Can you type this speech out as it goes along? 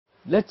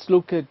let's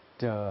look at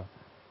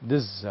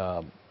this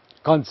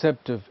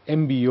concept of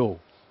MBO,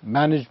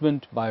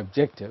 management by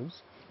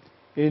objectives,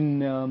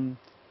 in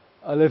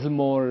a little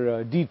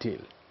more detail.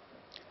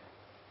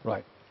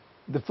 Right.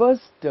 The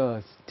first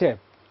step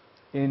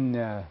in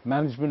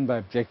management by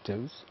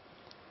objectives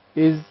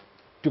is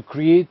to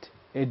create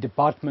a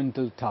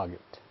departmental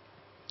target.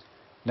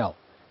 Now,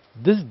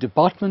 this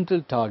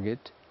departmental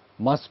target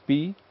must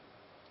be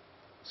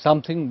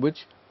something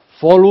which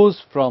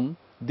follows from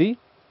the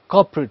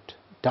corporate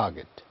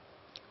target,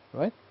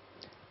 right?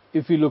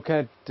 If you look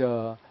at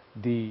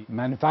the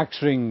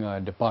manufacturing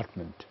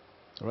department,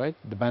 right?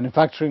 The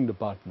manufacturing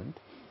department,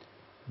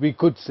 we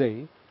could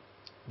say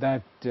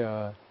that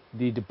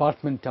the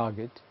department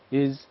target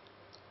is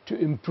to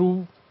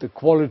improve the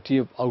quality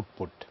of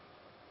output.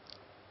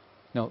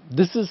 Now,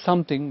 this is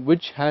something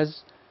which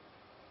has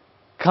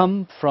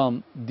come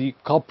from the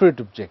corporate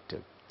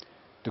objective.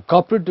 The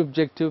corporate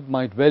objective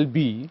might well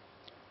be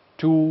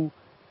to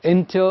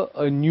enter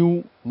a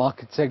new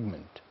market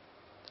segment,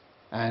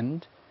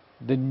 and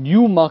the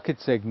new market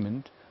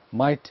segment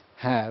might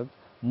have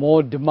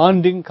more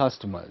demanding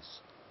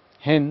customers.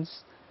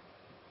 Hence,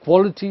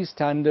 quality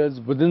standards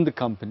within the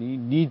company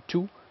need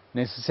to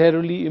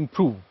necessarily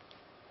improve.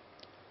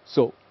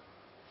 So,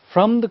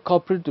 from the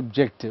corporate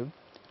objective,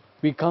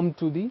 we come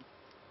to the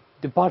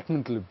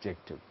departmental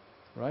objective,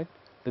 right?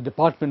 The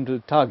departmental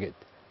target,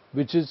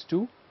 which is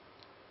to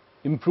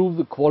improve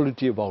the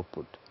quality of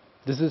output.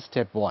 This is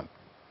step one.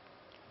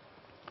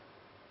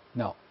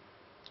 Now,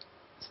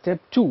 step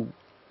two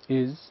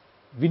is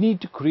we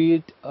need to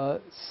create a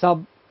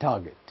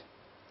sub-target.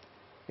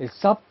 A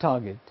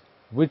sub-target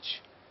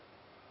which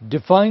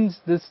defines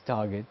this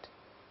target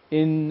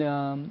in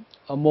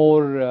a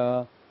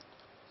more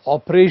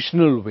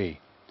operational way,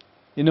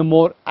 in a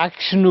more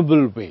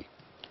actionable way.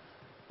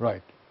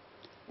 Right.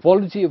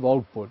 Quality of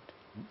output,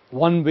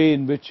 one way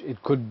in which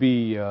it could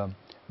be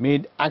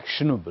made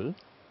actionable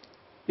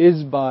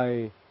is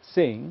by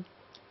saying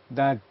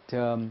that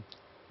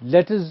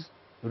let us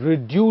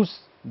reduce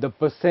the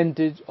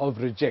percentage of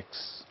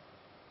rejects.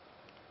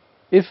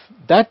 If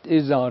that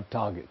is our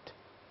target,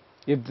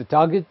 if the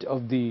target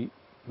of the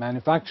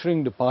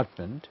manufacturing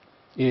department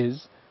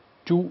is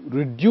to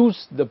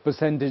reduce the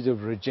percentage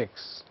of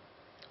rejects,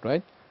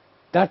 right,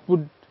 that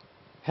would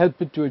help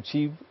it to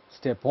achieve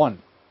step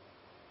one.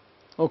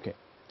 Okay.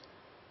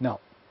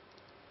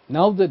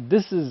 Now that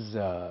this has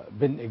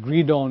been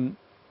agreed on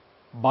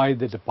by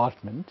the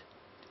department,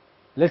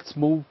 let's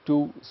move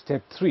to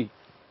step three.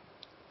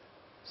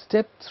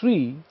 Step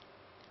three,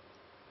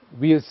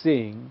 we are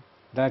saying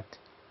that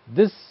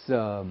this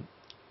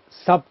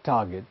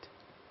sub-target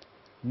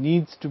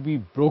needs to be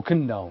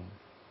broken down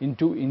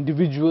into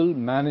individual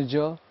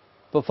manager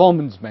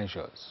performance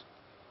measures.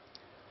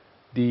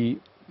 The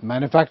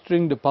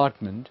manufacturing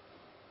department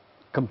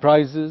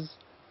comprises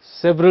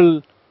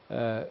several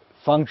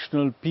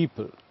functional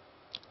people,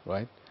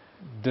 right?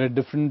 There are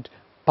different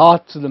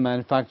parts of the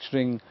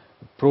manufacturing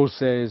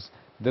process.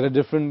 There are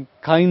different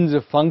kinds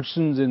of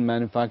functions in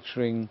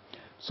manufacturing.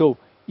 So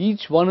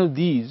each one of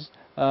these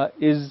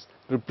is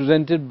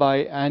represented by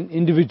an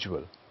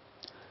individual.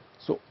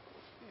 So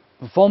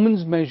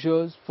performance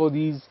measures for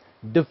these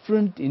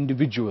different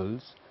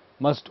individuals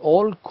must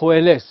all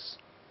coalesce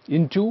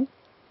into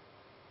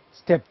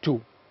step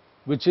two,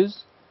 which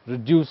is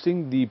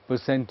reducing the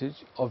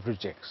percentage of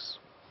rejects.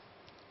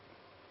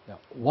 Now,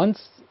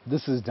 once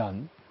this is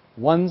done,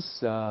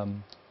 once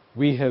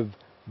we have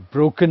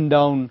broken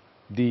down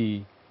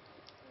the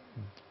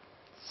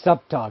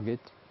sub-target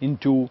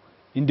into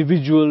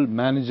individual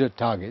manager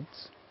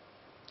targets,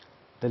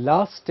 the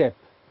last step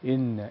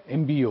in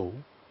MBO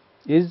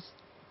is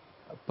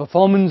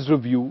performance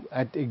review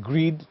at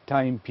agreed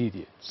time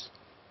periods.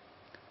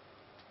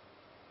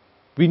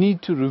 We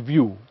need to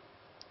review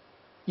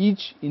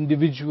each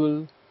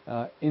individual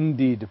in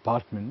the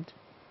department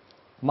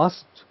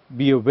must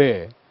be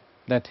aware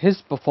that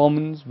his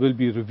performance will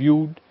be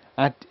reviewed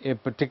at a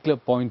particular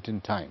point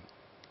in time,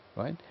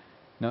 right?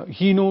 Now,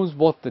 he knows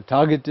what the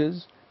target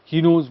is,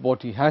 he knows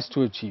what he has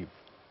to achieve,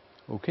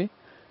 okay?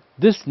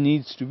 This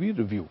needs to be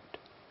reviewed.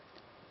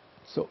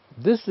 So,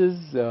 this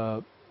is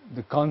the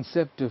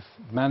concept of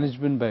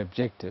management by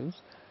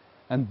objectives,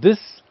 and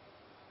this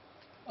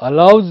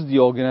allows the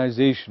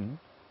organization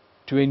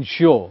to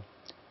ensure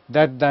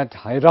that that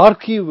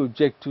hierarchy of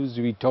objectives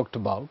we talked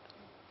about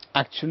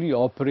actually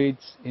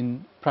operates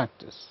in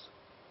practice.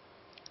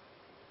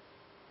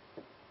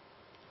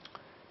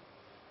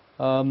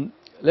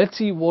 Let's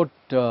see what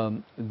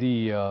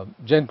the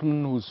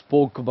gentleman who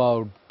spoke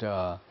about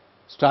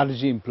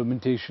strategy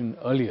implementation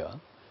earlier,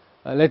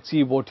 let's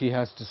see what he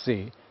has to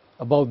say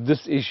about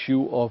this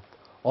issue of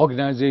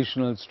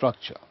organizational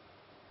structure.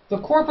 The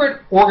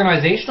corporate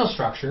organizational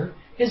structure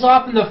is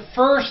often the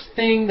first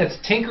thing that's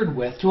tinkered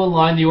with to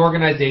align the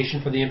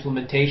organization for the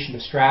implementation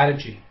of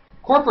strategy.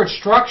 Corporate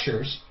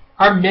structures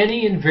are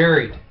many and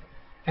varied,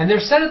 and they're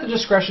set at the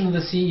discretion of the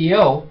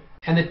CEO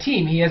and the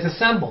team he has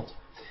assembled.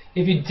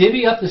 If you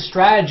divvy up the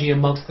strategy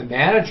amongst the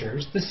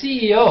managers, the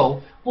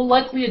CEO will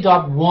likely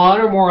adopt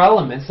one or more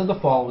elements of the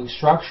following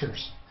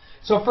structures.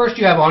 So first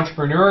you have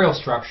entrepreneurial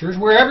structures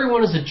where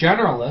everyone is a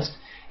generalist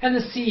and the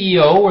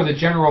CEO or the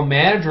general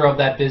manager of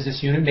that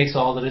business unit makes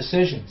all the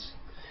decisions.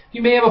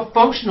 You may have a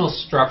functional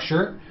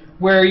structure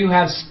where you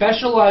have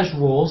specialized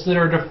roles that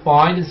are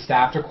defined and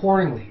staffed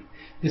accordingly.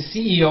 The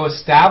CEO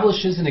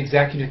establishes an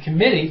executive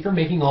committee for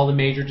making all the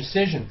major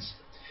decisions.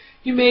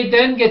 You may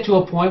then get to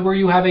a point where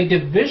you have a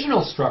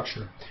divisional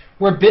structure,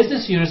 where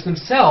business units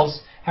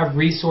themselves have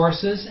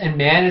resources and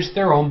manage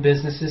their own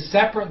businesses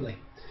separately.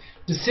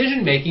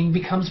 Decision-making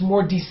becomes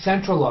more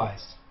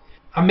decentralized.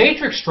 A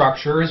matrix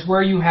structure is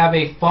where you have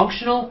a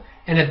functional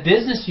and a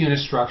business unit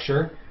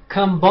structure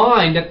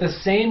combined at the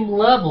same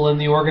level in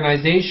the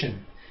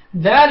organization.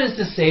 That is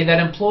to say that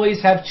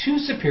employees have two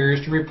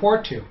superiors to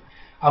report to.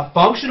 A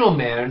functional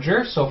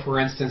manager, so for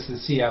instance the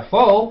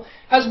CFO,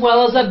 as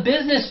well as a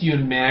business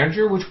unit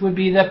manager, which would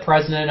be the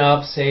president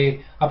of,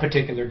 say, a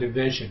particular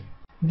division.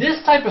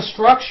 This type of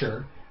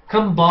structure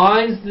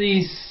combines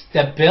the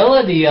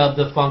stability of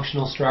the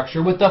functional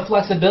structure with the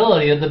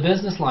flexibility of the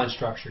business line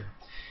structure.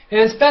 And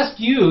it's best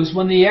used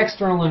when the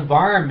external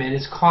environment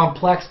is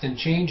complex and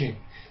changing.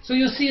 So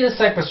you'll see this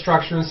type of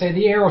structure in, say,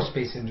 the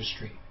aerospace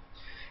industry.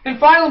 And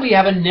finally, we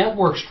have a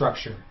network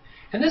structure.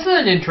 And this is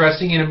an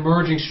interesting and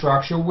emerging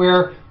structure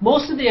where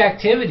most of the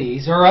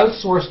activities are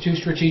outsourced to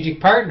strategic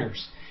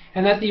partners,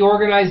 and that the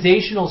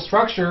organizational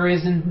structure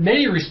is in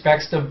many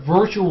respects a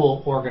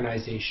virtual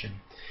organization.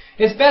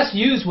 It's best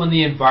used when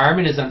the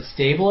environment is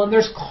unstable and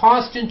there's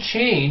constant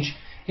change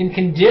in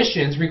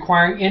conditions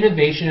requiring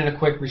innovation and a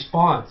quick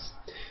response.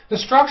 The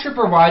structure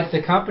provides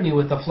the company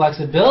with the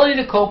flexibility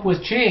to cope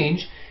with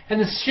change and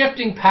the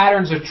shifting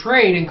patterns of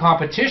trade and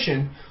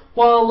competition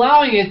while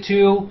allowing it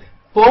to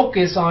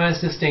focus on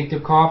its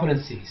distinctive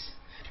competencies.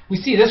 We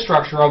see this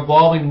structure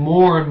evolving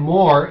more and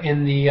more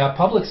in the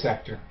public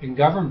sector, in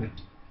government.